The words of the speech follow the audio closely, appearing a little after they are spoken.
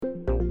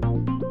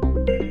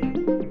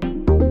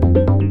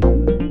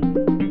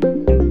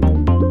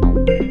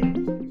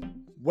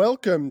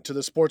Welcome to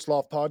the Sports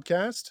Loft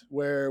podcast,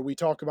 where we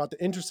talk about the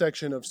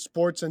intersection of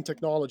sports and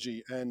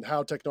technology and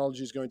how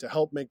technology is going to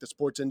help make the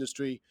sports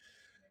industry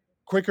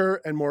quicker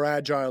and more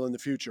agile in the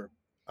future.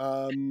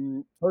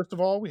 First of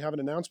all, we have an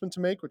announcement to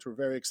make, which we're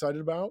very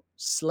excited about.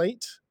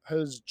 Slate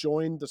has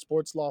joined the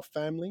Sports Loft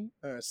family.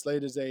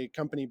 Slate is a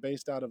company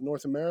based out of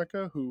North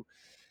America who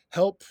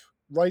help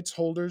rights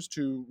holders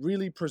to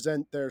really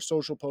present their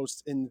social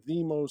posts in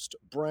the most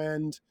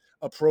brand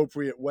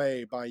appropriate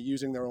way by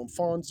using their own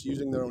fonts,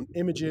 using their own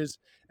images,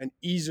 and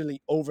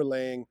easily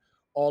overlaying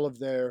all of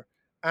their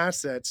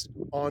assets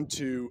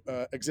onto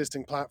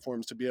existing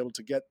platforms to be able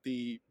to get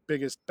the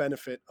biggest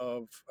benefit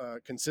of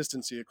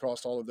consistency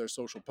across all of their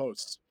social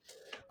posts.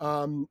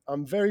 I'm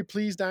very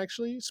pleased,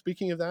 actually,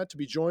 speaking of that, to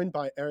be joined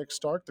by Eric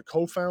Stark, the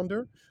co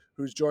founder,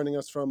 who's joining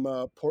us from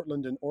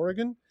Portland in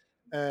Oregon.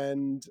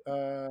 And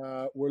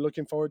we're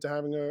looking forward to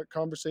having a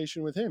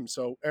conversation with him.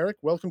 So, Eric,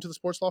 welcome to the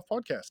Sports Loft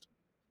podcast.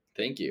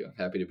 Thank you.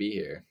 Happy to be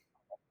here.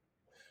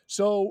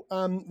 So,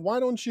 why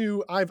don't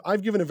you?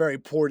 I've given a very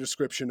poor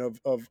description of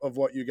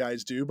what you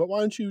guys do, but why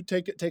don't you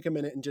take a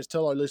minute and just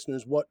tell our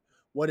listeners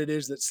what it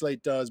is that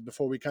Slate does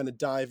before we kind of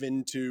dive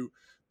into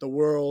the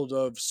world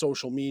of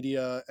social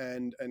media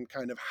and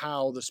kind of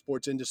how the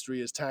sports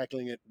industry is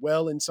tackling it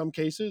well in some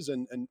cases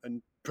and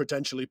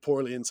potentially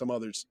poorly in some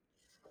others.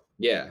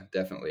 Yeah,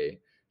 definitely.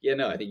 Yeah,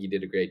 no, I think you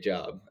did a great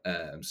job.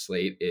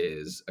 Slate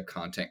is a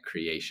content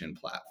creation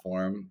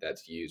platform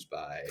that's used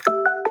by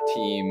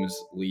teams,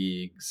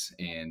 leagues,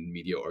 and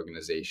media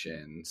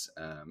organizations,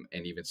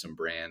 and even some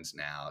brands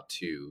now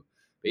to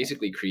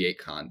basically create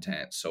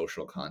content,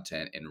 social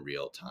content in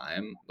real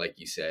time, like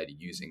you said,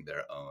 using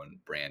their own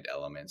brand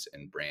elements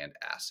and brand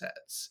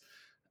assets.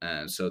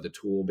 So the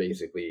tool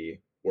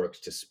basically works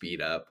to speed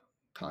up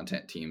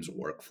content teams'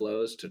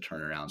 workflows to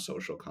turn around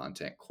social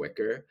content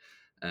quicker,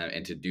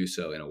 and to do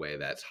so in a way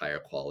that's higher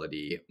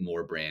quality,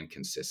 more brand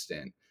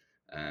consistent,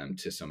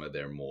 to some of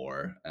their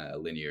more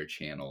linear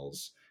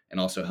channels, and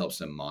also helps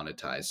them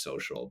monetize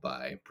social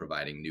by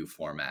providing new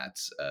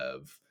formats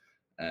of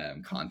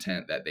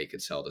content that they could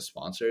sell to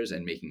sponsors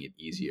and making it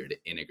easier to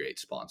integrate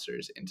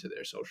sponsors into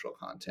their social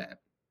content.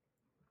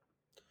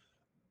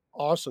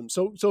 Awesome.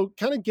 So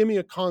kind of give me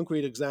a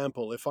concrete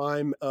example. If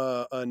I'm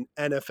an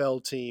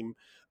NFL team,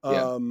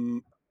 Yeah.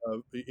 um,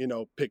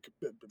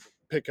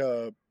 pick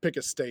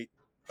a state.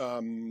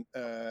 Um,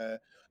 uh,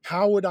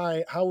 how would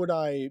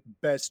I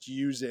best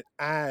use it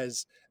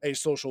as a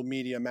social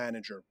media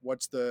manager?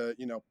 What's the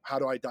how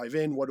do I dive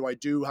in? What do I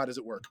do? How does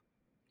it work?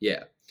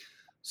 Yeah.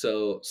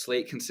 So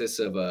Slate consists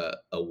of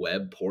a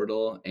web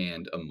portal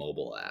and a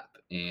mobile app.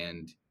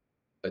 And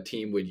a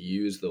team would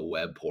use the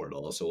web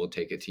portal. So we'll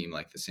take a team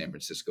like the San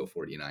Francisco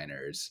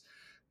 49ers.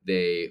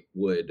 They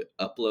would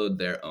upload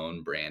their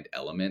own brand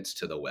elements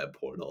to the web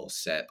portal,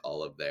 set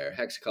all of their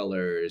hex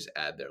colors,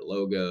 add their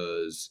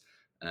logos,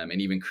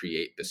 and even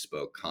create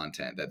bespoke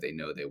content that they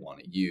know they want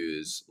to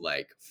use,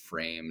 like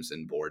frames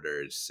and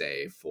borders,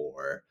 say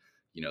for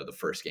the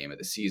first game of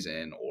the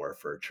season or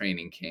for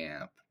training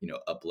camp.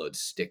 Upload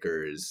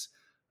stickers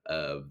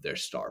of their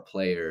star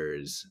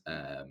players.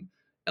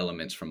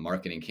 Elements from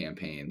marketing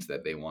campaigns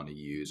that they want to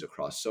use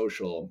across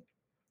social.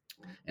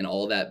 And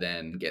all that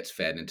then gets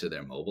fed into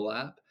their mobile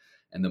app.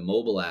 And the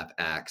mobile app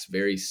acts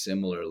very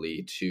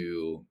similarly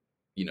to,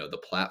 the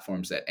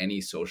platforms that any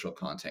social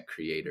content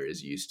creator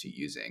is used to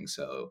using.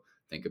 So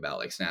think about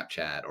like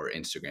Snapchat or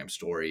Instagram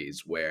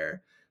stories,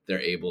 where they're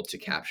able to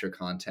capture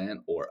content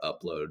or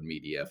upload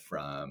media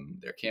from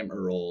their camera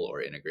roll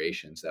or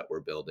integrations that we're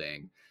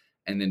building,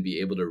 and then be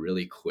able to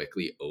really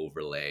quickly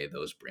overlay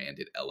those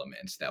branded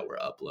elements that were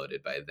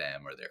uploaded by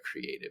them or their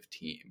creative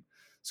team.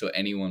 So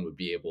anyone on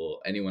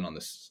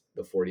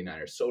the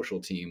 49ers social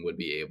team would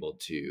be able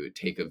to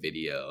take a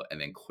video and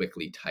then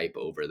quickly type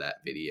over that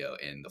video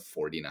in the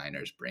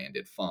 49ers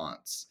branded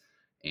fonts,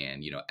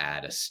 and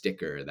add a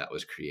sticker that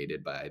was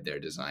created by their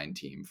design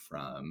team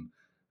from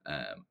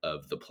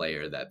of the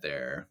player that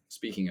they're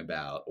speaking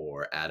about,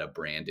 or add a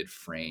branded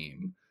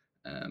frame.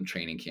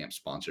 Training camp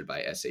sponsored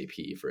by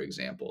SAP, for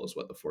example, is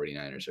what the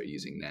 49ers are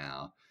using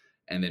now,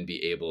 and then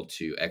be able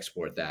to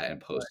export that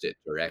and post it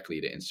directly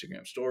to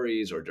Instagram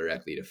stories or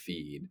directly to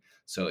feed.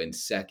 So in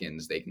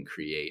seconds, they can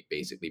create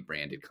basically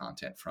branded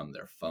content from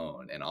their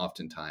phone. And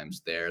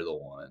oftentimes they're the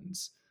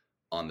ones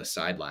on the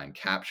sideline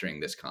capturing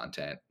this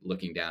content,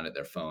 looking down at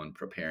their phone,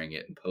 preparing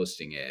it and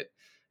posting it.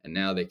 And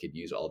now they could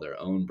use all their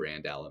own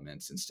brand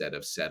elements instead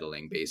of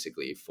settling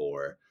basically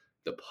for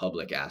the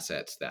public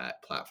assets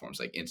that platforms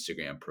like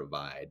Instagram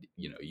provide,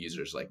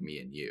 users like me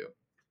and you.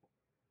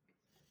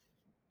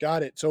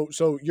 Got it.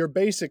 So you're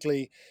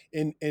basically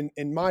in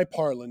my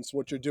parlance,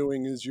 what you're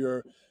doing is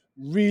you're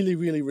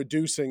really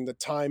reducing the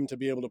time to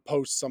be able to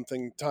post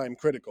something time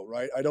critical,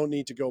 right? I don't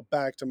need to go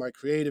back to my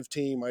creative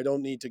team. I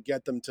don't need to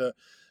get them to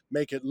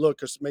make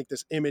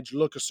this image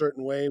look a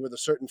certain way with a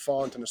certain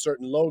font and a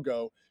certain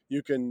logo.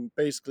 You can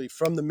basically,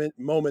 from the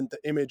moment the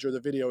image or the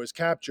video is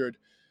captured,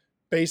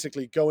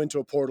 basically go into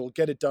a portal,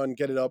 get it done,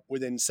 get it up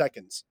within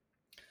seconds.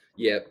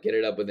 Yep, get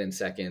it up within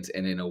seconds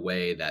and in a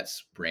way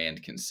that's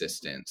brand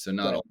consistent. So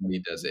not Right. only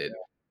does it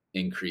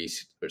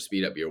increase or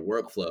speed up your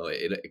workflow,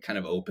 it kind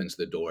of opens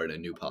the door to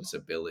new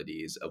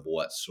possibilities of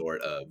what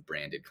sort of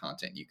branded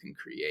content you can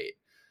create.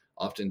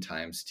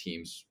 Oftentimes,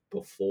 teams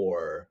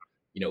before,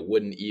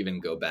 wouldn't even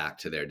go back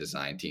to their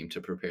design team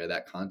to prepare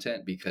that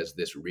content, because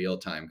this real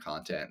time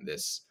content,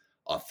 this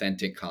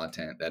authentic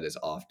content that is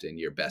often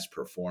your best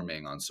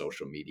performing on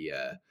social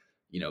media,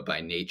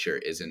 by nature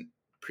isn't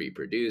pre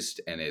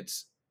produced, and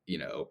it's,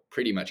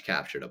 pretty much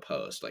captured a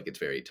post. Like, it's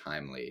very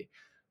timely.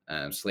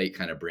 Slate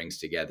kind of brings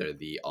together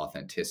the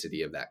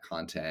authenticity of that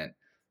content,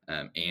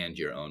 and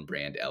your own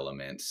brand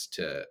elements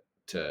to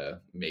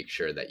make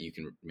sure that you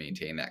can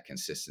maintain that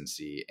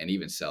consistency and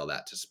even sell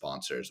that to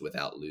sponsors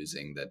without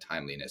losing the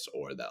timeliness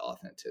or the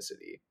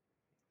authenticity.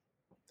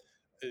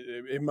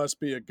 It must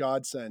be a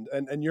godsend.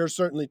 And you're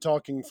certainly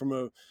talking from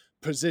a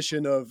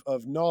position of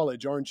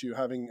knowledge, aren't you?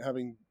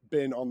 Having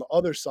been on the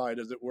other side,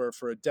 as it were,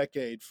 for a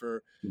decade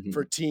for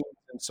Mhm. teams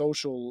and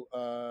social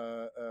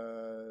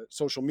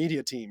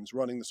media teams,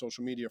 running the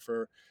social media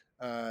for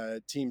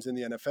teams in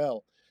the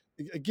NFL.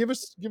 Give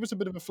us a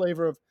bit of a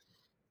flavor of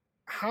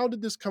how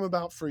did this come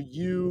about for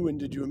you, and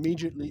did you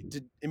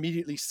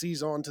immediately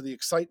seize on to the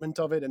excitement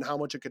of it and how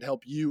much it could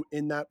help you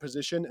in that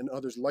position and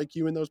others like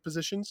you in those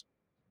positions?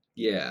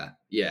 Yeah,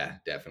 yeah,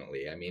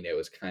 definitely. I mean, it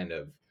was kind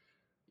of,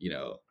 you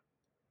know,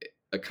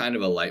 a kind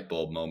of a light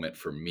bulb moment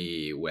for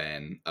me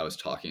when I was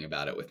talking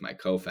about it with my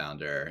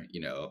co-founder.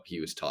 He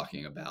was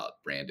talking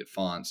about branded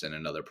fonts and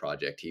another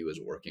project he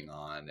was working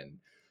on, and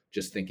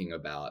just thinking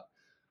about,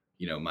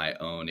 my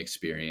own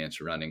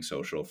experience running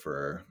social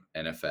for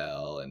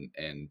NFL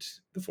and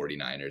the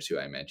 49ers, who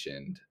I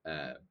mentioned,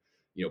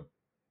 you know,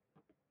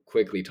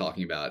 quickly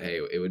talking about,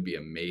 hey, it would be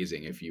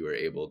amazing if you were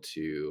able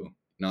to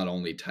not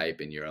only type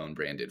in your own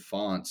branded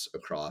fonts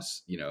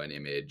across, an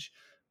image,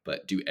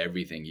 but do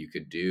everything you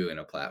could do in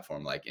a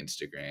platform like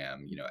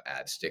Instagram,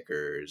 add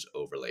stickers,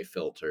 overlay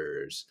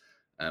filters,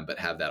 but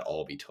have that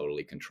all be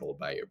totally controlled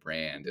by your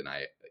brand. And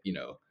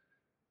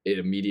it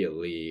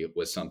immediately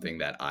was something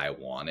that I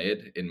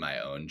wanted in my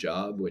own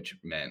job, which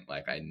meant,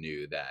 like, I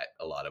knew that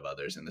a lot of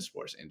others in the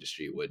sports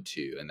industry would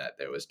too, and that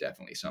there was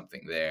definitely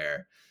something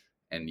there.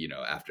 And,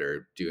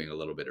 after doing a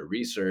little bit of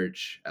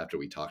research, after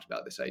we talked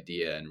about this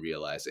idea and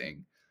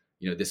realizing,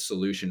 this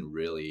solution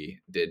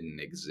really didn't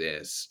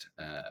exist,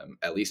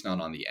 at least not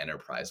on the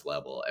enterprise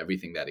level.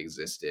 Everything that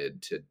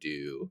existed to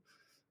do,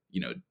 you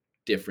know,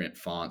 different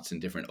fonts and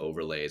different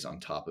overlays on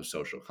top of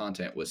social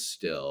content was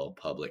still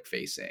public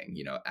facing,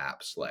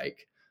 apps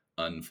like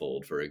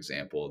Unfold, for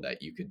example,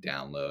 that you could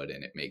download,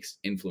 and it makes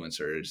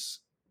influencers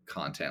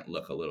content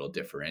look a little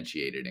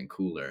differentiated and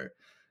cooler.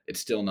 It's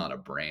still not a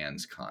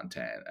brand's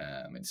content.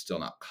 It's still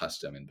not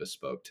custom and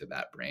bespoke to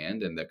that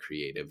brand and the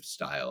creative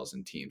styles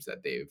and teams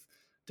that they've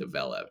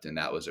developed. And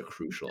that was a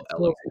crucial It's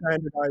element. still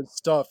standardized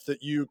stuff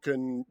that you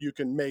can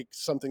make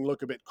something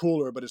look a bit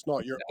cooler, but it's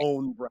not your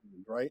own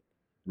brand, right?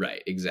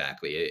 Right,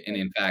 exactly. And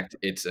in fact,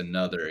 it's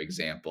another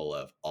example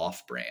of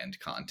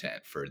off-brand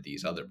content for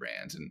these other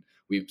brands. And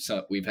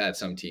we've had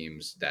some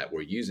teams that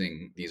were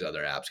using these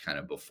other apps kind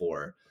of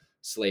before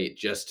Slate,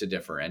 just to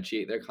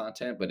differentiate their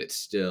content, but it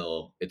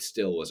still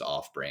was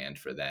off-brand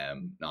for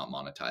them, not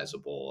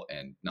monetizable,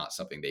 and not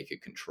something they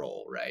could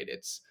control, right?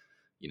 It's,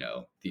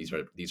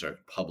 these are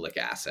public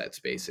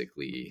assets,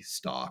 basically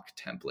stock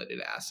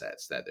templated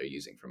assets that they're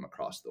using from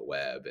across the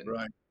web. And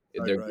Right,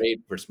 right, they're right.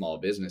 great for small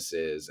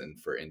businesses and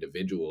for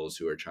individuals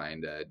who are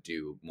trying to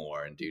do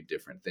more and do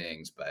different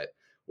things. But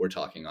we're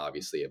talking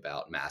obviously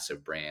about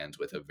massive brands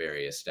with a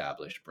very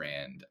established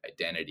brand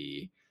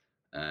identity,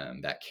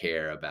 that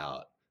care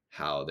about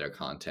how their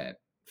content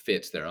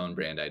fits their own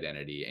brand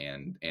identity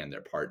and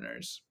their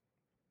partners.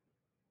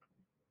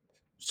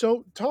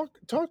 So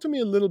talk to me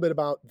a little bit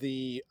about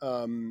the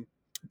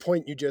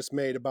point you just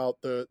made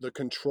about the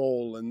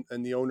control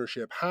and the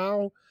ownership.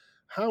 How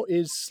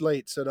is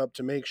Slate set up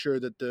to make sure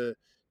that the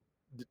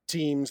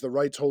teams, the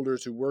rights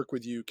holders who work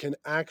with you, can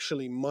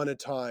actually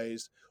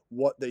monetize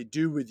what they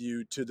do with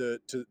you to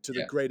the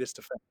Yeah. greatest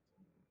effect?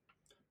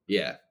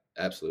 Yeah,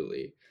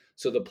 absolutely.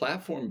 So the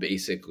platform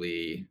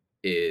basically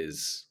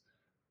is,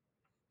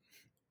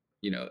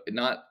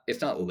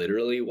 it's not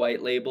literally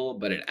white label,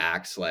 but it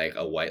acts like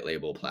a white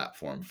label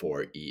platform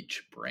for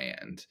each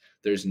brand.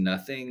 There's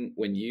nothing,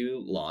 when you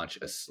launch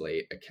a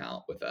Slate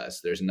account with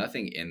us, there's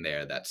nothing in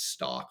there that's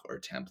stock or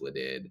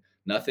templated,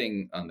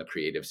 nothing on the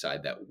creative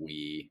side that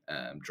we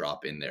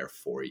drop in there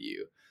for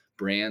you.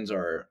 Brands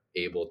are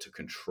able to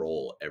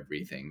control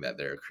everything that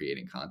they're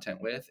creating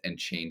content with and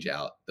change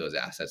out those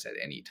assets at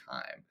any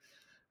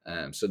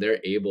time. So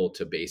they're able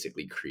to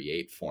basically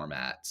create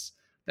formats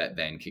that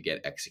then could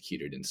get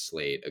executed in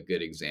Slate. A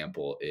good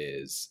example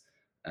is,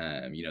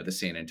 the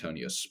San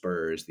Antonio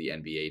Spurs, the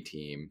NBA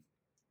team,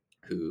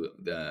 who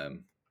they're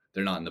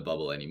not in the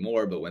bubble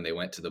anymore, but when they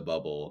went to the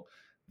bubble,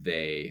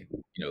 they,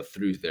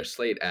 through their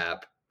Slate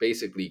app,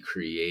 basically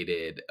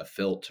created a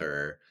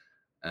filter,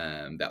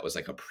 that was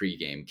like a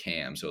pregame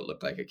cam. So it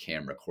looked like a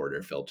cam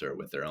recorder filter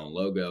with their own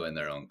logo and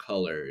their own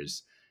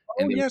colors.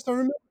 Oh And they yes, I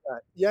remember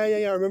that. Yeah, yeah,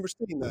 yeah. I remember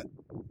seeing that.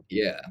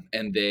 Yeah,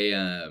 and they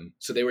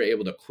so they were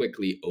able to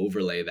quickly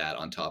overlay that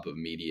on top of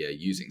media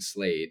using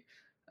Slate,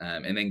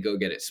 and then go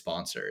get it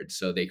sponsored.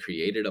 So they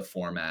created a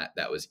format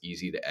that was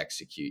easy to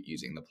execute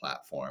using the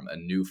platform, a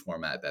new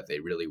format that they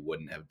really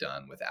wouldn't have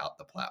done without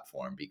the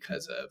platform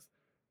because of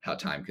how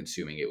time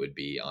consuming it would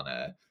be on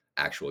a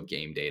actual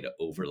game day to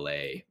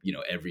overlay,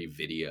 every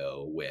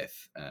video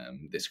with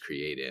this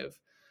creative.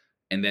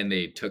 And then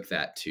they took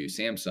that to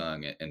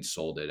Samsung and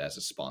sold it as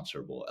a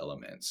sponsorable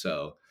element.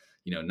 So,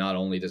 not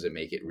only does it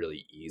make it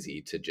really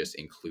easy to just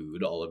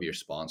include all of your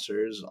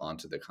sponsors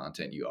onto the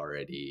content you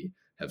already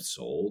have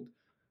sold,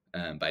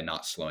 by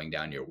not slowing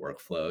down your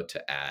workflow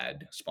to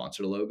add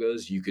sponsor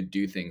logos, you could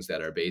do things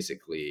that are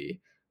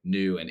basically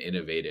new and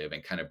innovative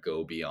and kind of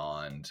go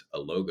beyond a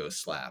logo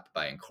slap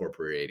by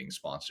incorporating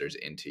sponsors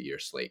into your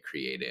Slate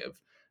creative.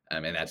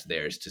 And that's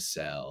theirs to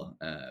sell,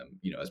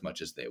 as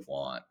much as they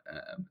want.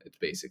 It's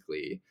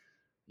basically,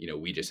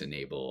 we just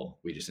enable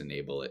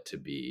it to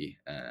be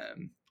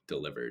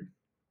delivered.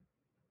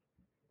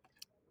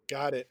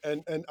 Got it.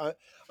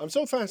 I'm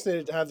so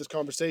fascinated to have this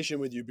conversation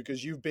with you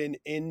because you've been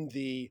in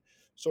the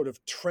sort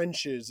of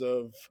trenches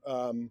of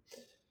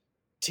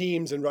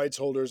teams and rights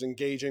holders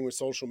engaging with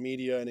social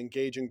media and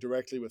engaging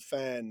directly with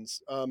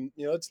fans.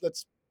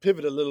 Let's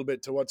pivot a little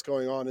bit to what's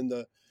going on in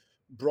the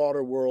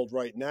broader world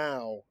right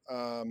now,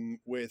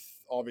 with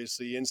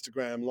obviously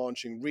Instagram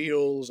launching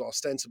Reels,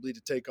 ostensibly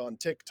to take on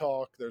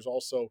TikTok. There's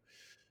also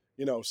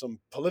some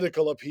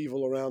political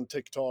upheaval around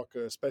TikTok,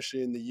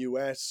 especially in the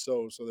U.S.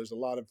 So there's a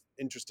lot of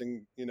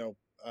interesting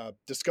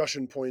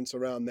discussion points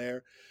around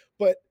there.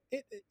 But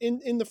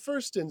in the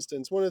first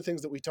instance, one of the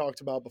things that we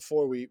talked about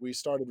before we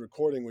started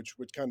recording, which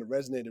kind of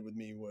resonated with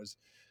me, was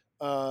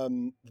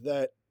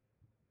that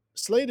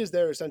Slate is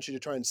there essentially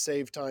to try and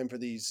save time for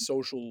these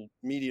social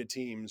media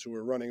teams who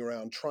are running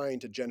around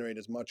trying to generate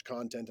as much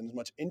content and as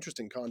much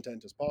interesting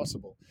content as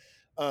possible,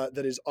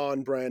 that is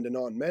on brand and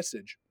on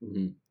message.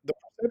 Mhm. The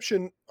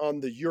perception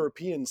on the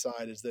European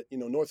side is that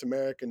North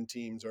American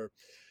teams are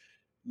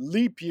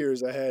leap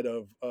years ahead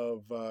of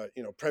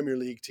Premier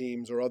League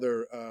teams or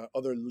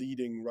other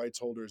leading rights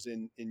holders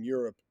in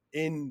Europe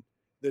in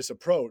this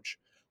approach,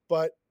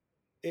 but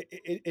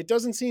it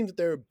doesn't seem that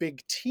there are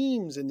big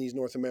teams in these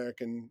North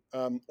American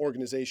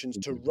organizations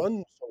to Mhm.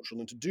 run social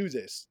and to do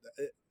this.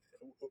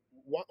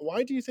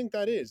 Why do you think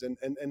that is,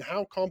 and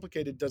how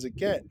complicated does it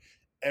get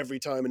every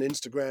time an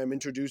Instagram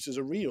introduces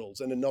a Reels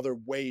and another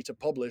way to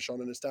publish on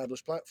an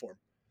established platform?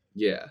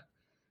 Yeah.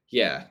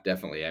 Yeah,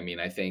 definitely. I mean,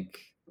 I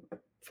think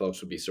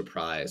folks would be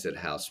surprised at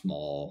how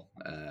small,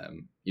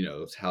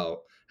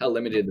 how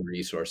limited the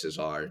resources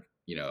are,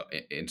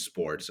 in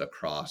sports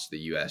across the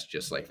U.S.,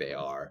 just like they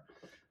are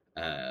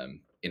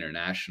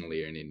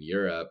internationally and in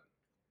Europe.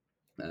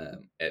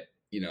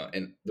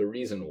 And the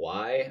reason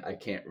why I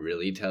can't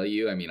really tell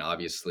you. I mean,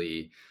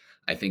 obviously,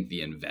 I think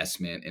the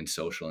investment in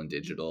social and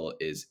digital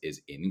is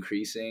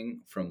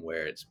increasing from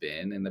where it's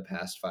been in the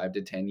past 5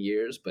 to 10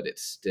 years, but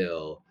it's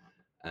still,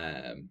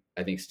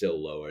 I think,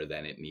 still lower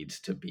than it needs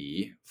to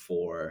be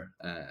for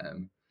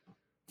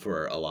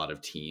a lot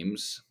of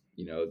teams.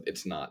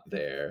 It's not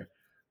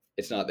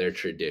their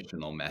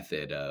traditional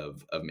method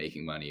of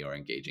making money or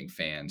engaging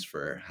fans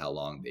for how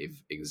long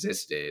they've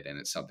existed, and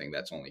it's something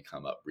that's only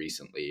come up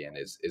recently and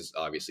is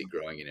obviously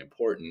growing in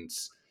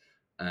importance.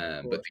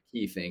 Of But course. the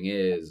key thing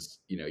is,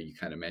 you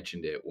kind of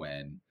mentioned it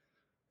when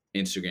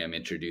Instagram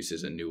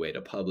introduces a new way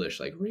to publish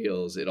like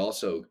Reels. It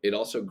also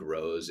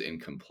grows in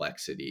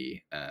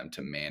complexity,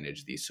 to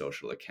manage these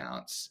social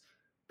accounts.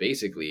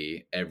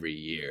 Basically, every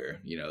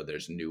year,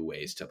 there's new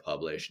ways to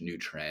publish, new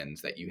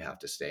trends that you have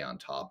to stay on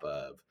top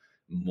of,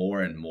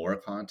 more and more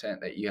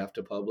content that you have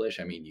to publish.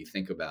 I mean, you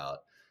think about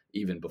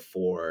even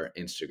before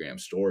Instagram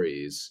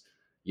stories,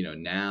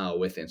 now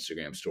with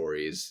Instagram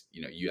stories,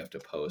 you have to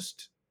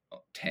post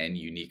 10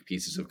 unique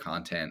pieces of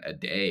content a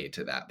day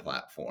to that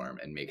platform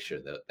and make sure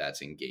that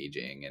that's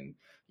engaging, and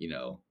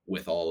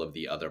with all of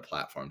the other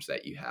platforms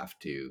that you have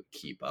to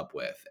keep up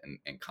with,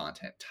 and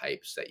content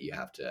types that you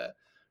have to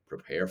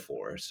prepare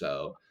for.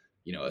 So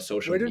a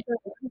social media.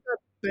 Where does that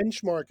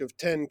benchmark of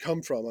 10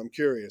 come from? I'm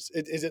curious.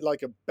 Is it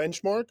like a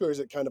benchmark, or is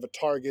it kind of a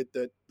target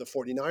that the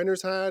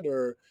 49ers had,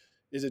 or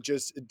is it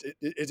just,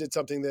 is it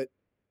something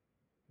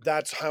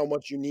that's how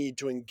much you need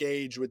to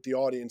engage with the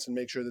audience and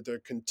make sure that they're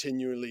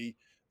continually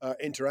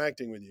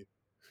interacting with you?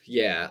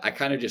 Yeah, I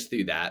kind of just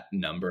threw that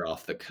number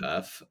off the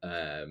cuff.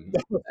 Sorry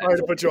That's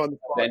to put you on the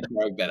a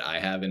benchmark that I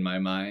have in my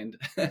mind.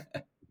 spot.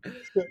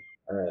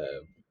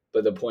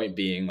 But the point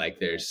being, like,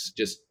 there's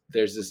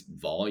this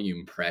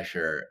volume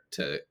pressure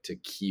to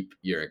keep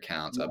your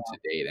accounts up to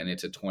date, and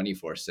it's a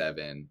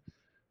 24/7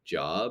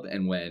 job.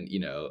 And when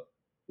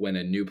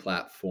a new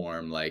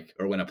platform like,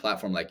 or when a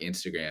platform like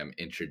Instagram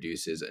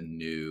introduces a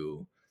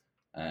new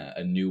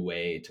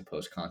way to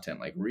post content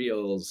like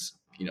Reels,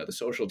 the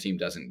social team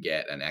doesn't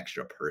get an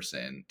extra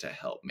person to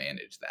help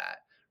manage that,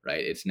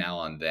 right? It's now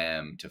on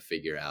them to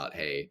figure out,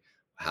 hey,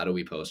 how do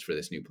we post for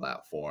this new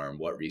platform?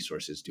 What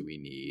resources do we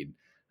need?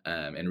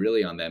 And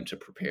really on them to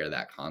prepare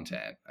that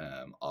content,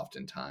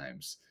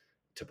 oftentimes.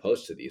 to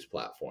post to these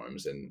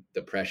platforms. And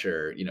the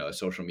pressure, a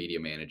social media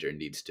manager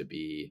needs to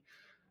be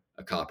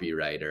a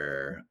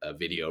copywriter, a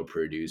video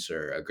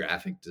producer, a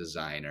graphic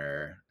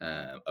designer,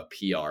 a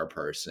PR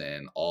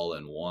person, all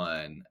in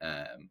one.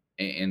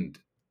 And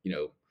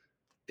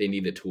they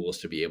need the tools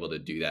to be able to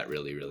do that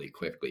really, really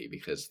quickly,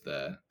 because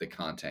the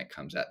content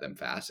comes at them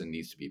fast and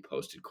needs to be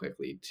posted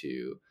quickly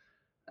to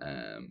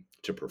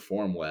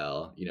perform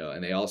well.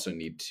 And they also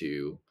need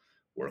to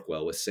work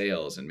well with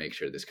sales and make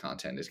sure this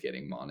content is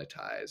getting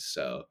monetized.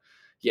 So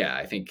yeah,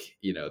 I think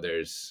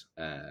there's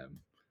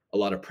a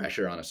lot of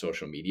pressure on a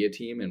social media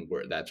team, and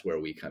that's where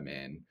we come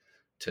in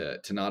to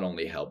not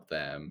only help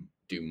them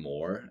do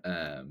more,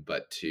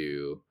 but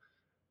to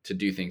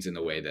do things in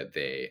the way that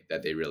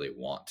they really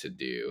want to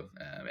do,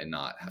 and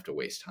not have to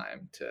waste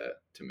time to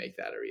make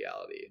that a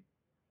reality.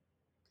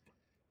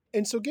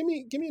 And so, give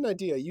me an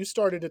idea. You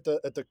started at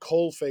the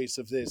coal face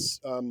of this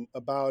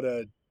about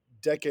a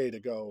decade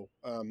ago,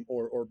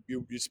 or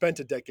you spent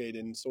a decade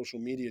in social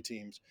media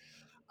teams.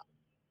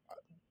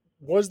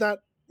 Was that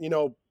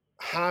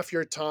half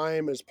your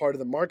time as part of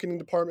the marketing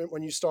department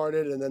when you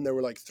started, and then there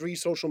were like three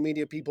social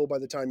media people by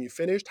the time you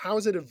finished? How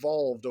has it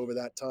evolved over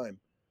that time?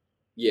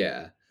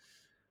 Yeah.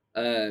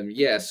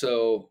 Yeah,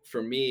 so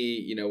for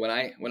me,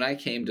 when I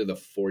came to the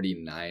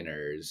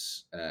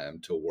 49ers,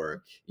 to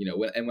work,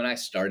 when I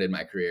started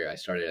my career, I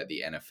started at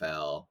the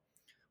NFL,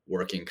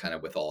 working kind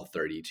of with all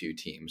 32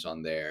 teams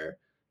on their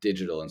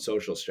digital and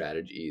social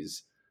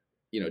strategies.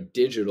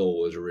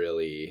 Digital was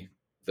really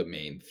the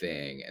main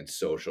thing, and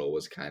social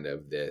was kind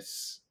of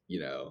this,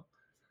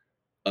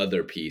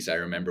 other piece. I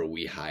remember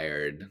we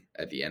hired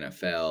at the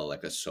NFL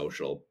like a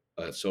social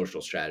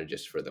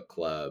strategist for the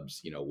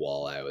clubs,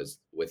 while I was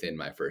within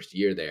my first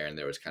year there, and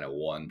there was kind of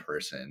one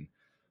person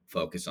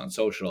focused on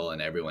social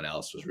and everyone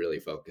else was really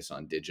focused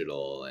on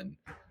digital and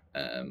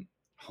um,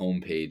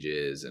 home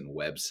pages and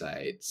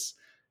websites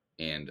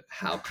and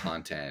how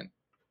content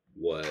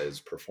was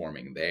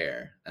performing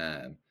there.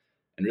 And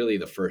really,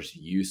 the first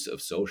use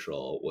of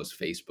social was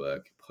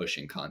Facebook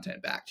pushing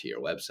content back to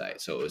your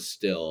website. So it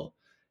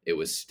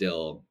was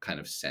still kind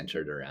of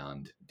centered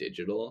around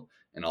digital,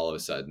 and all of a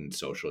sudden,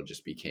 social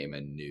just became a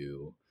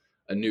new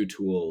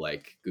tool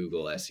like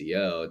Google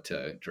SEO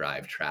to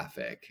drive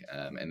traffic.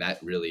 And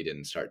that really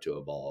didn't start to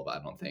evolve,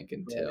 I don't think, Right,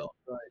 until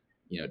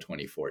right.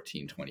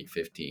 2014,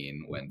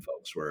 2015, when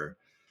folks were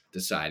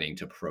deciding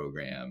to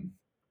program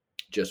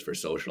just for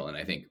social. And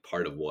I think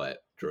part of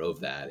what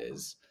drove that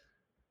is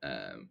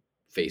um,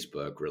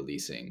 Facebook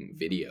releasing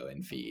video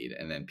in feed,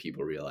 and then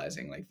people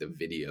realizing like the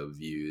video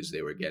views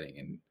they were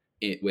getting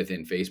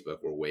within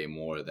Facebook were way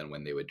more than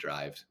when they would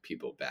drive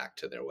people back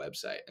to their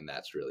website. And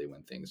that's really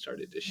when things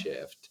started to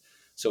shift.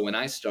 So when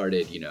I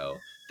started,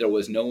 there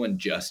was no one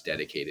just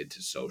dedicated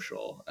to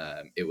social.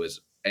 It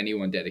was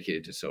anyone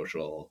dedicated to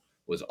social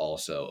was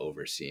also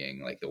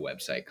overseeing like the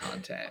website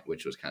content,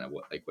 which was kind of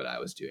what I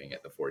was doing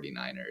at the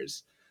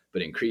 49ers.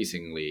 But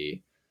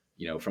increasingly,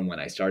 from when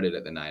I started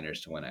at the Niners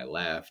to when I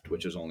left,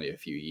 which was only a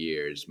few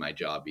years, my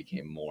job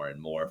became more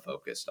and more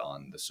focused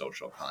on the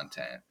social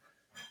content,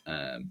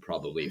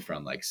 probably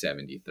from like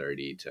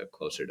 70-30 to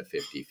closer to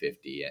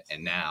 50-50.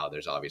 And now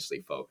there's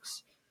obviously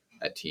folks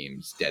at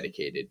teams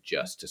dedicated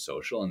just to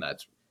social, and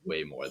that's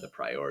way more the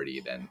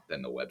priority than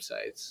the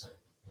websites.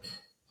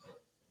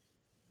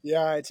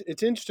 Yeah,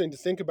 it's interesting to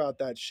think about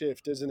that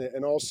shift, isn't it?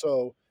 And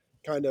also,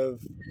 kind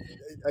of,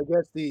 I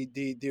guess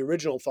the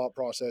original thought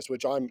process,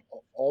 which I'm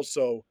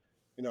also,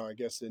 I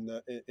guess in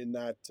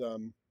that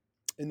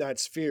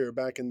sphere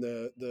back in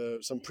the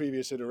some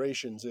previous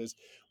iterations, is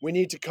we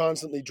need to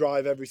constantly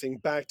drive everything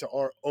back to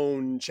our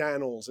own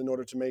channels in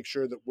order to make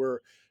sure that we're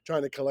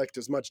trying to collect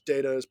as much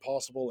data as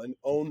possible and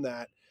own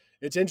that.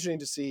 It's interesting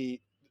to see,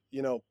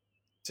 you know,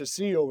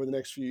 over the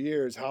next few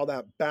years how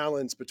that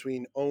balance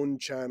between own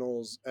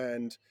channels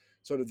and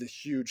sort of the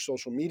huge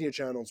social media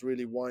channels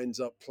really winds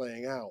up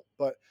playing out.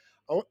 But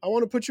I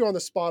want to put you on the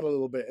spot a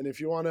little bit, and if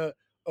you want to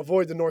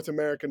avoid the North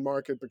American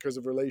market because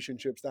of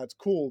relationships, that's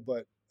cool.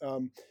 But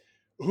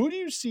who do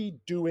you see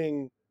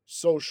doing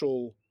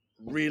social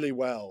really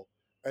well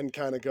and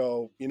kind of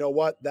go, you know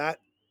what, that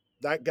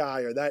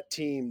guy or that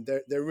team,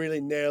 they're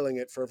really nailing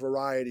it for a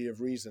variety of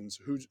reasons.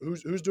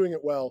 Who's doing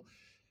it well,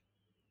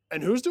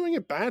 and who's doing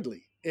it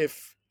badly?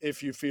 If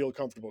you feel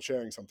comfortable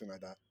sharing something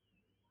like that.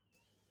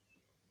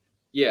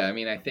 Yeah, I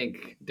mean, I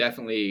think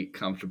definitely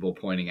comfortable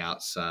pointing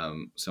out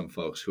some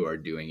folks who are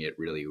doing it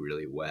really,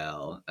 really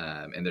well.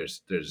 And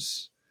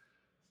there's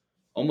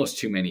almost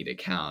too many to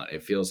count.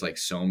 It feels like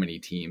so many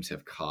teams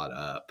have caught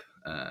up,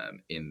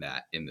 in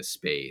the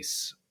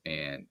space,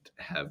 and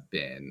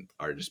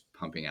are just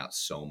pumping out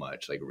so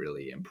much like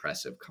really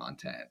impressive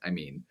content. I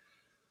mean,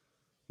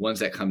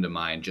 ones that come to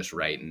mind just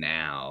right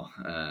now,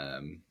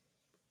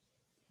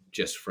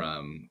 just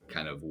from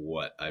kind of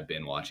what I've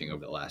been watching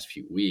over the last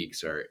few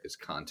weeks, is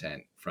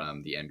content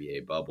from the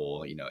NBA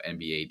bubble.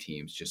 NBA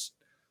teams just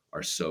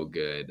are so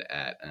good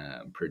at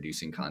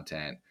producing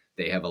content.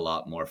 They have a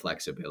lot more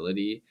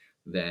flexibility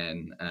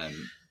than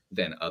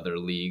than other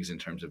leagues in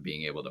terms of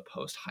being able to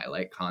post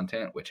highlight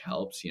content, which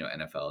helps.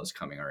 NFL is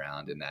coming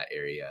around in that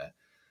area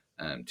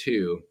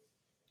too.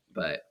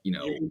 But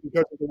Even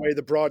because of the way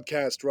the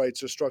broadcast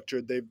rights are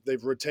structured,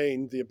 they've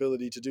retained the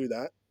ability to do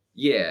that.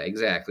 yeah,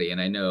 exactly.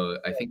 And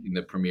I think in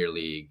the Premier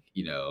League,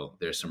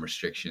 there's some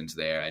restrictions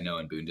there. I know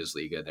in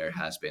Bundesliga there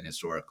has been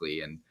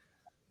historically, and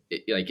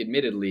like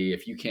admittedly,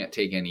 if you can't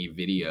take any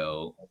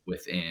video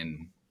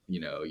within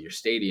your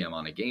stadium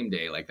on a game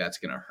day, like that's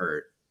going to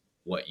hurt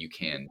what you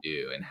can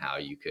do and how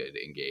you could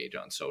engage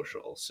on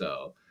social.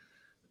 So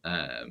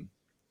um,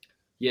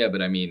 yeah,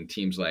 but I mean,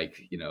 teams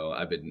like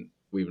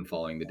we've been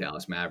following the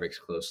Dallas Mavericks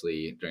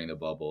closely during the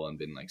bubble and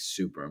been like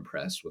super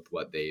impressed with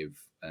what they've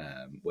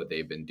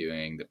been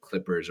doing. The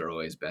Clippers are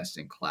always best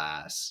in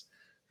class.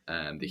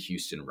 The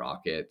Houston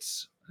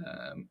Rockets,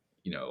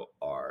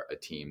 are a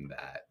team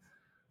that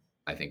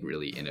I think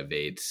really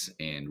innovates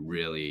and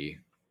really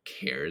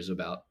cares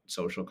about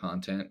social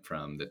content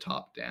from the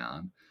top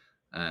down.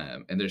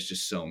 And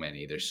there's so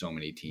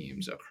many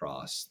teams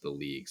across the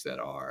leagues that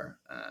are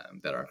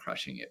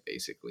crushing it.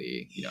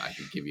 Basically, I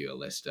could give you a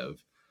list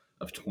of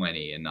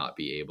 20 and not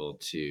be able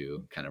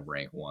to kind of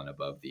rank one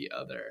above the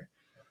other.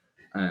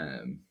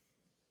 Um,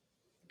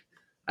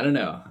 I don't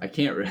know. I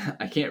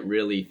can't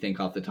really think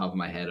off the top of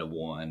my head of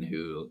one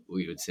who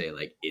we would say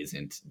like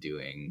isn't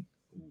doing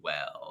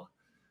well.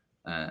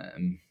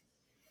 Um,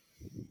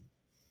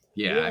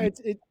 yeah, Yeah, I mean,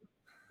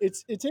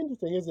 it's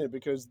interesting, isn't it?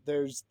 Because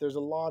there's a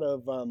lot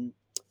of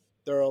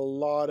there are a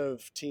lot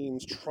of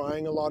teams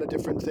trying a lot of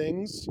different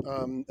things,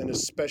 and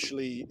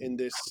especially in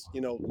this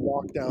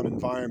lockdown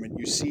environment,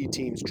 you see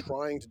teams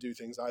trying to do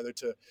things either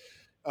to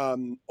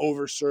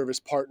over service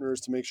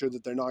partners to make sure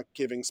that they're not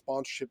giving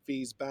sponsorship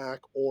fees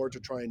back, or to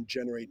try and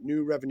generate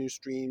new revenue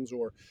streams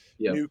or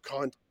yep. new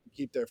content to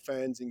keep their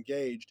fans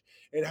engaged.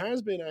 It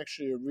has been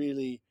actually a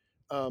really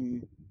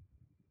um,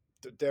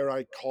 dare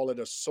I call it,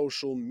 a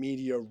social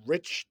media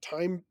rich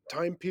time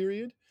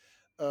period,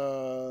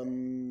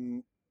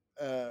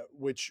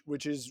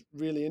 which is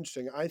really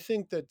interesting. I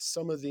think that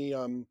some of the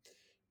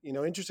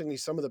interestingly,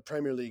 some of the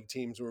Premier League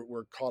teams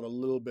were caught a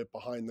little bit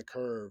behind the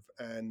curve,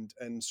 and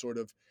sort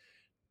of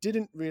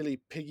didn't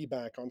really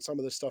piggyback on some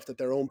of the stuff that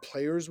their own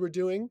players were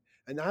doing,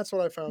 and that's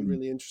what I found Mhm.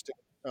 really interesting,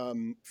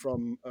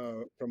 from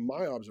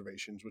my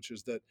observations, which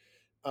is that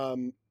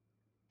um,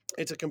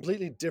 it's a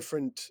completely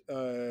different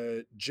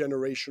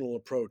generational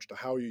approach to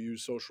how you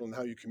use social and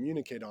how you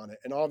communicate on it.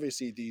 And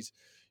obviously, these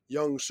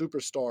young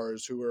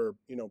superstars who are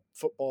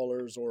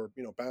footballers or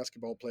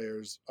basketball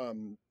players.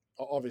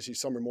 Obviously,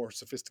 some are more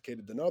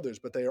sophisticated than others,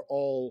 but they are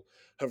all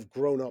have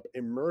grown up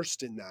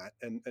immersed in that,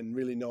 and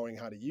really knowing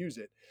how to use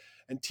it.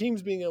 And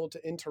teams being able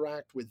to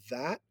interact with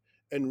that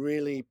and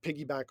really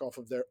piggyback off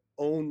of their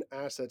own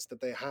assets that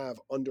they have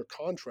under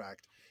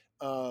contract,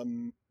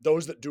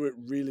 those that do it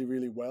really,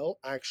 really well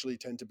actually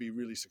tend to be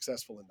really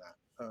successful in that.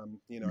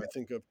 I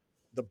think of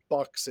the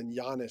Bucks and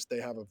Giannis; they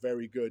have a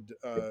very good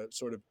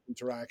sort of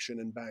interaction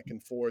and back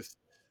and forth.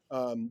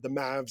 The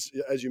Mavs,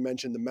 as you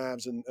mentioned, the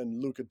Mavs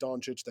and Luka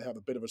Doncic, they have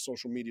a bit of a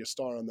social media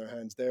star on their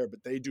hands there,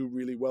 but they do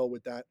really well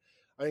with that.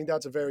 I think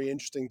that's a very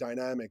interesting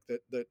dynamic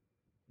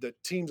that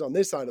teams on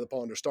this side of the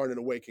pond are starting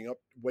to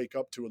wake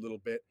up to a little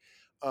bit.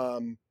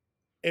 Um,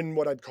 in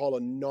what I'd call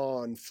a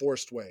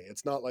non-forced way.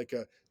 It's not like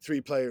a three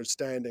players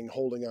standing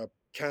holding a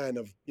can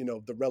of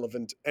the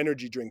relevant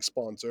energy drink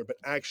sponsor, but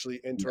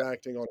actually Yeah,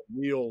 interacting on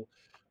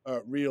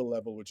a real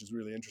level, which is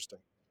really interesting.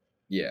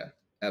 yeah,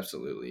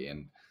 absolutely.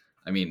 And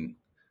I mean,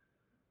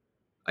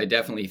 I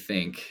definitely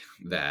think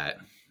that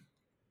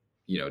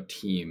you know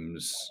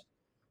teams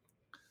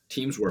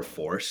teams were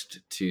forced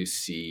to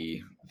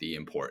see the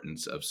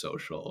importance of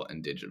social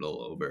and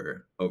digital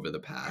over the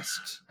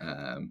past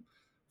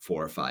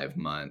 4 or 5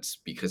 months,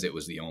 because it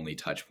was the only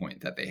touch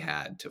point that they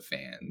had to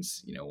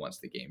fans, once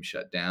the game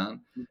shut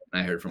down.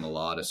 And I heard from a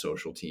lot of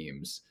social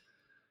teams,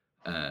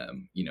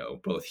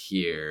 both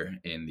here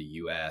in the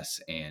US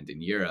and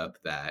in Europe,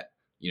 that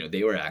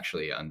they were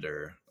actually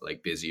under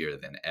like busier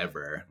than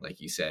ever, like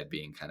you said,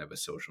 being kind of a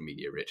social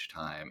media rich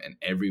time, and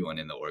everyone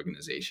in the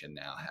organization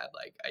now had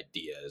like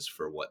ideas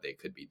for what they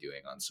could be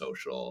doing on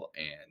social.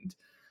 And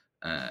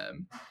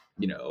um,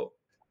 you know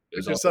it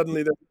was Because also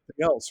suddenly there's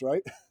something else,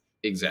 right?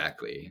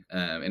 exactly.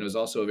 And it was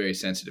also a very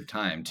sensitive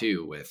time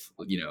too, with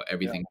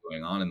Yeah. everything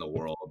going on in the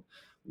world.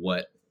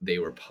 What they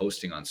were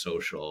posting on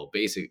social,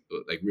 basic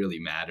like really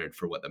mattered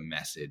for what the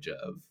message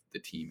of the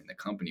team and the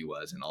company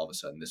was. And all of a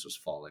sudden, this was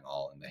falling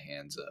all in the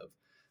hands of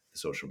the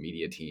social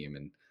media team.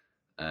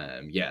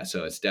 And yeah,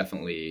 so it's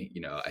definitely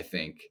I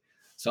think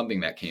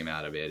something that came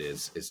out of it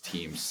is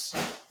teams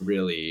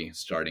really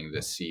starting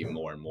to see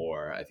more and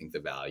more. I think the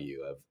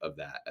value of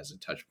that as a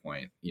touch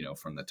point,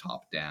 from the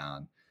top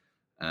down.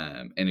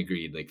 And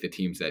agreed, like the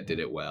teams that did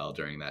it well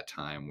during that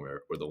time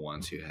were the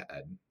ones who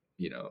had,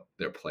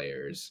 their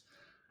players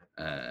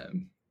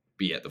um,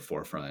 be at the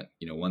forefront.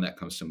 One that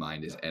comes to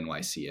mind is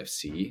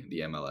NYCFC,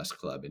 the MLS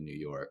club in New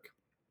York.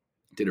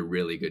 Did a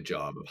really good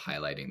job of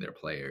highlighting their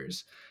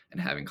players and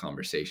having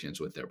conversations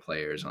with their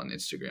players on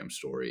Instagram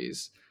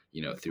stories,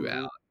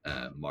 throughout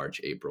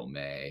March, April,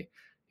 May.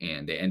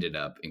 And they ended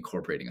up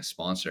incorporating a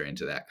sponsor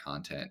into that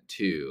content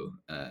too.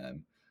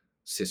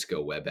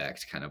 Cisco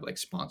WebEx kind of like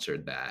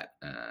sponsored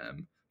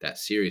that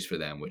series for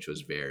them, which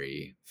was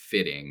very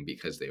fitting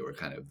because they were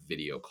kind of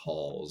video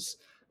calls,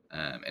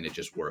 and it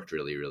just worked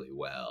really, really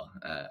well.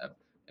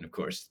 And of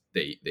course,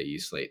 they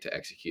use Slate to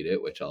execute it,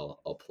 which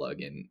I'll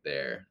plug in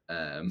there.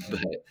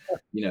 But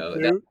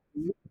that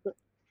Two.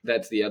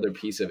 that's the other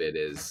piece of it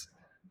is,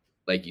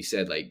 like you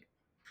said, like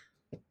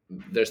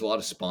there's a lot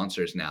of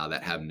sponsors now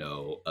that have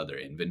no other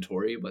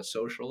inventory but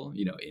social,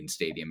 in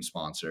stadium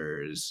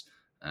sponsors,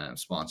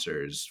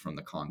 sponsors from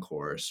the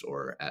concourse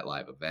or at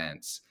live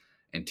events,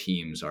 and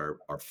teams are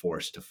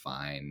forced to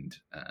find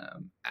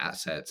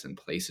assets and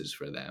places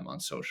for them on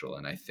social.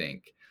 And I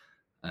think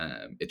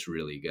it's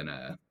really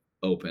gonna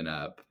open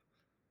up,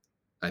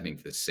 I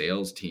think, the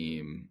sales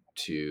team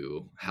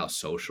to how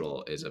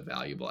social is a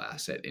valuable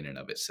asset in and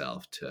of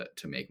itself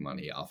to make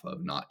money off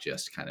of, not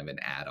just kind of an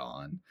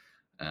add-on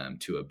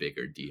to a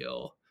bigger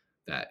deal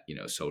that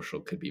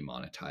social could be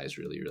monetized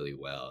really, really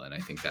well. And I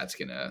think that's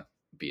gonna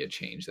be a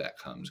change that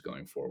comes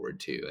going forward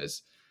too,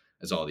 as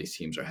all these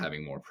teams are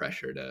having more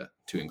pressure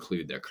to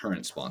include their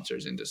current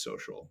sponsors into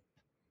social.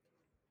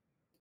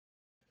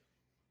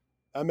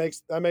 That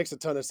makes a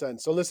ton of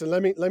sense. So listen,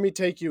 let me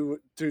take you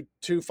to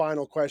two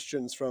final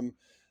questions from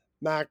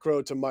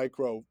macro to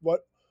micro.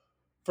 What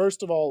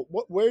First of all,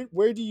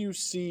 where do you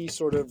see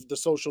sort of the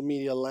social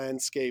media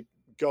landscape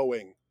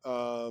going,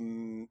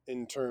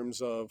 in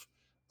terms of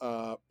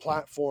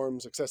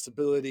platforms,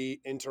 accessibility,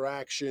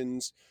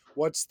 interactions?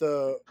 What's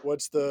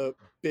the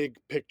big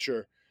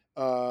picture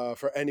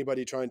for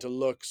anybody trying to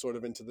look sort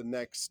of into the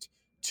next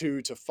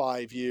 2 to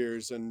 5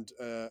 years and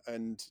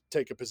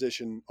take a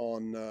position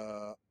on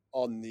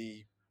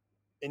the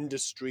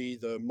industry,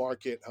 the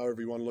market, however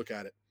you want to look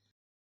at it?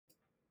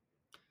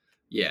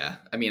 Yeah,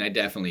 I mean, I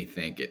definitely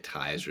think it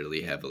ties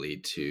really heavily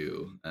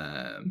to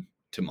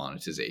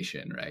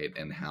monetization, right?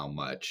 And how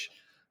much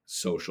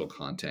social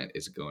content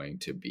is going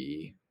to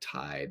be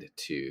tied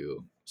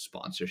to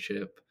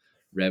sponsorship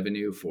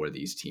revenue for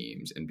these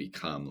teams and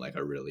become like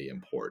a really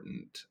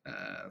important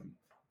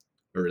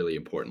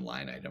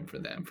line item for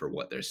them for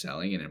what they're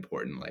selling, an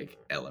important like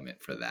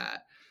element for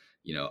that.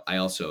 I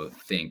also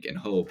think and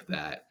hope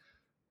that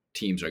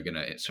teams are going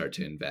to start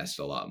to invest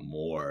a lot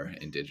more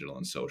in digital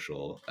and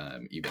social,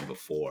 even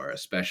before,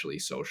 especially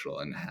social,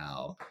 and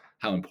how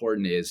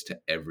important it is to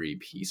every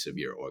piece of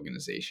your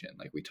organization.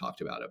 Like we talked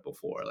about it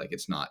before, like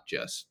it's not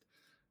just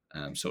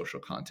social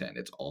content;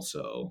 it's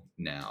also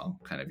now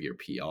kind of your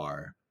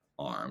PR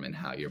arm and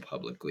how you're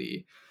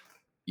publicly,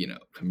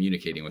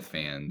 communicating with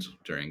fans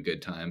during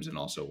good times and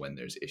also when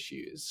there's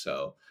issues.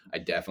 So I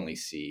definitely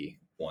see,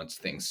 once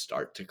things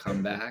start to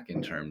come back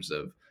in terms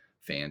of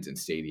fans in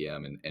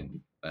stadium and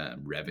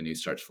revenue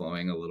starts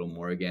flowing a little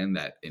more again,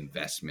 that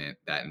investment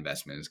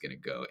is going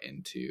to go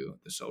into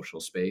the social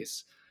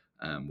space,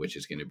 which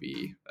is going to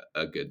be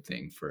a good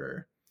thing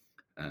for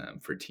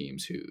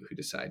teams who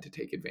decide to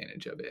take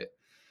advantage of it.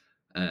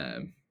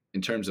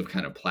 In terms of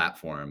kind of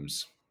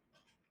platforms,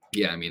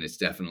 yeah, I mean, it's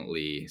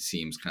definitely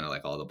seems kind of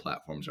like all the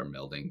platforms are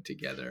melding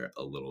together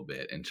a little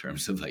bit in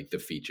terms of like the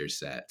feature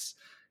sets.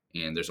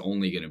 And there's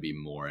only going to be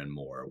more and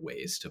more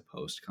ways to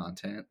post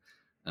content.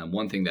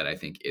 One thing that I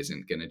think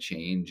isn't going to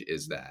change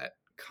is that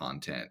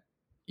content,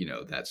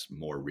 that's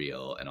more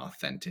real and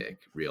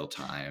authentic, real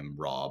time,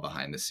 raw,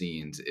 behind the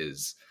scenes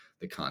is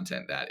the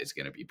content that is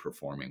going to be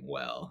performing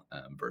well,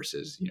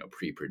 versus,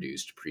 pre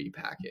produced, pre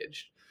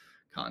packaged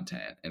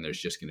content. And there's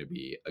just going to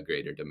be a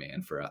greater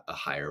demand for a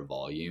higher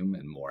volume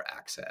and more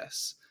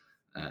access,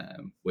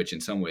 which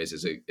in some ways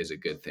is a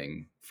good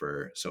thing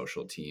for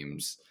social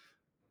teams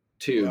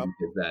too, Yeah.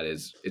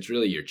 because it's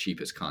really your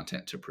cheapest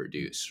content to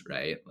produce,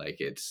 right?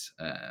 Like it's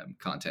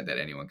content that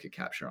anyone could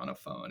capture on a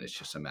phone. It's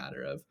just a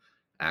matter of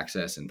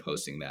access and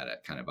posting that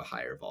at kind of a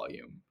higher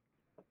volume.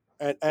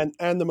 And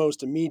the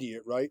most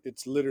immediate, right?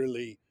 It's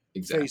literally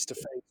face to Exactly.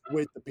 face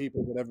with the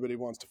people that everybody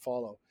wants to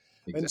follow.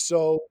 And Exactly.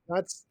 so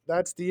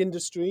that's the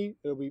industry.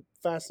 It'll be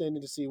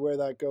fascinating to see where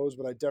that goes,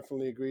 but I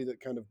definitely agree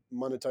that kind of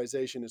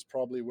monetization is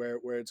probably where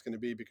it's going to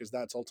be, because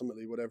that's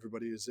ultimately what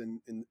everybody is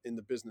in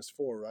the business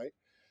for, right?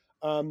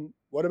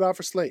 What about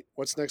for Slate?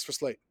 What's next for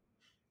Slate?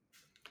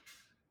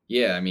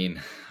 Yeah, I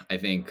mean, I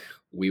think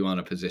we want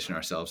to position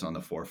ourselves on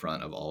the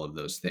forefront of all of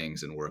those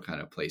things, and we're kind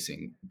of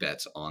placing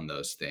bets on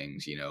those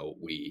things.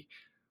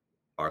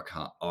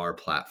 Our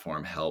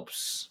platform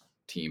helps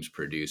teams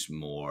produce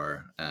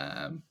more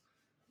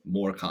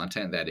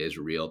content that is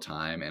real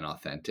time and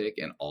authentic,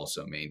 and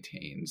also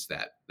maintains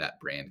that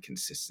brand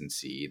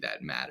consistency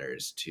that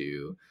matters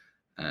to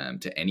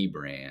any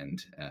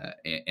brand,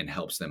 and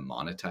helps them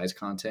monetize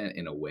content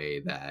in a way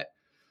that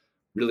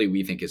really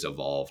we think is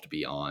evolved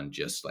beyond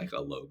just like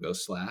a logo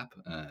slap,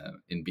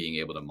 in being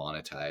able to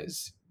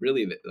monetize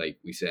really, like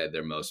we said,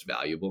 their most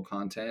valuable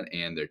content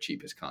and their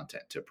cheapest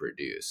content to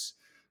produce.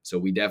 So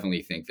we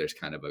definitely think there's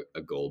kind of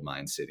a gold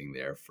mine sitting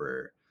there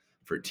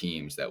for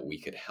teams that we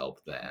could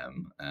help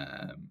them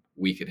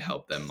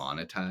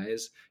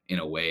monetize in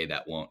a way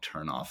that won't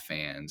turn off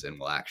fans and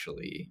will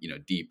actually,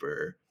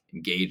 deeper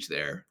engage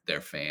their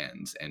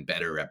fans and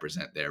better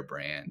represent their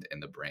brand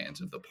and the brands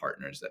of the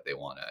partners that they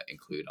want to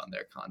include on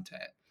their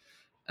content.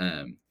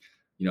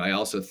 I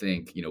also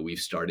think, we've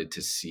started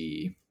to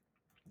see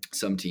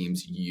some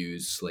teams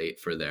use Slate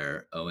for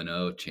their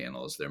O&O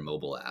channels, their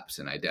mobile apps.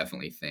 And I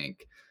definitely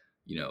think,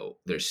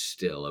 there's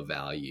still a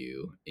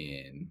value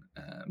in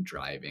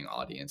driving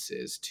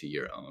audiences to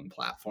your own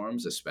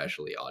platforms,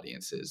 especially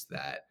audiences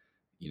that,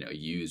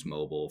 use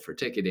mobile for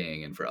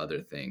ticketing and for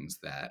other things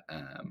that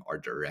are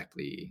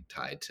directly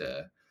tied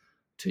to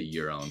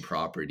your own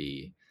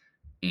property.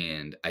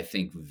 And I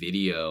think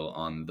video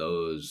on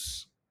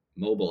those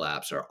mobile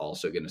apps are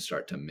also going to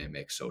start to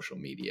mimic social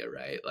media,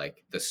 right?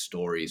 Like the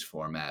stories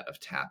format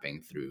of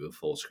tapping through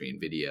full screen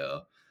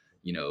video,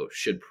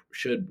 should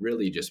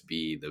really just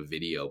be the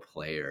video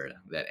player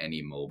that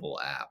any mobile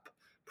app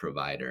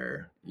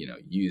provider,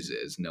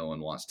 uses. No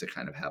one wants to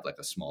kind of have like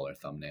a smaller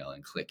thumbnail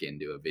and click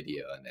into a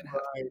video and then have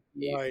Right,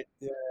 the right.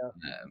 Yeah,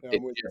 I'm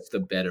it's with you. just a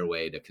better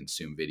way to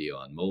consume video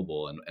on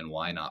mobile, and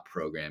why not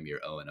program your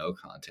O&O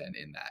content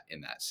in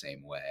that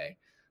same way?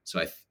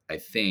 So I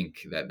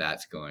think that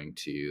that's going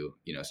to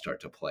start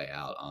to play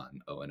out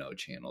on O&O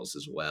channels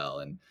as well,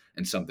 and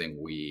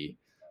something we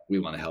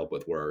want to help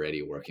with. We're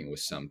already working with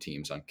some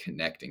teams on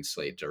connecting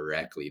Slate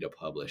directly to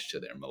publish to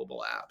their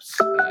mobile apps,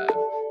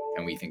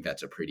 and we think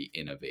that's a pretty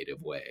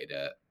innovative way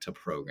to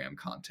program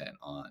content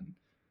on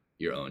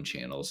your own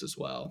channels as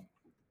well.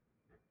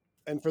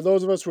 And for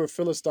those of us who are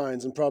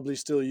Philistines and probably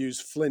still use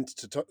Flint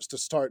to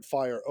start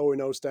fire,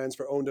 O&O stands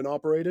for owned and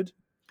operated.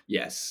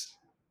 Yes.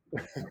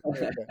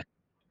 Okay,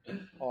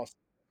 awesome.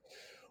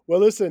 Well,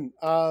 listen,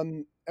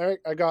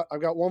 Eric, I've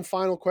got one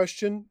final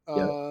question.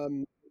 Yeah.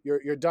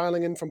 You're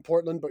dialing in from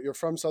Portland, but you're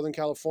from Southern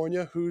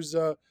California. Who's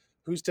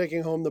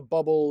taking home the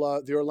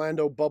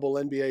Orlando Bubble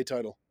NBA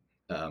title?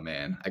 Oh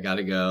man, I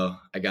gotta go.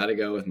 I gotta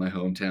go with my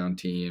hometown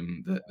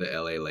team, the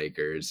LA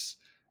Lakers.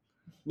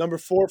 Number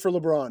 4 for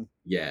LeBron.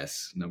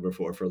 Yes, number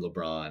 4 for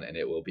LeBron, and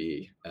it will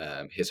be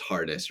his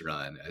hardest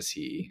run, as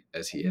he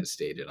has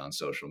stated on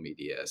social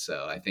media.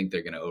 So I think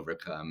they're going to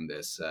overcome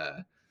this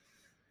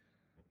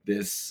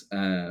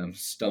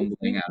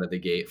stumbling out of the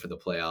gate for the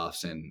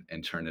playoffs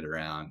and turn it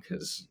around,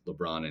 because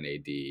LeBron and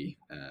AD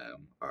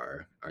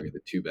are the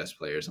two best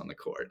players on the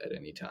court at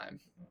any time.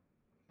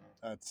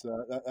 That's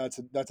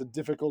a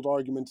difficult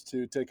argument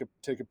to take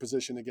a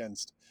position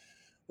against.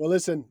 Well,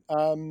 listen,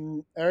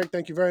 Eric,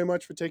 thank you very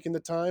much for taking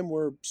the time.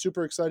 We're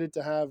super excited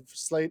to have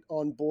Slate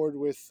on board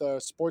with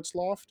Sports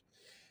Loft.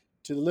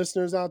 To the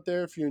listeners out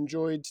there, if you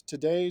enjoyed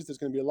today's, there's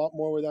going to be a lot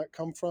more where that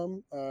come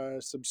from.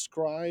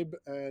 Subscribe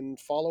and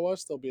follow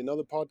us. There'll be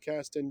another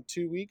podcast in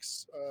 2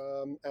 weeks,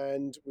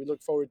 and we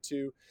look forward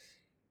to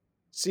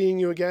seeing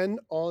you again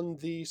on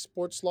the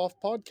Sports Loft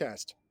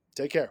podcast.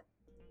 Take care.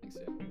 Thanks,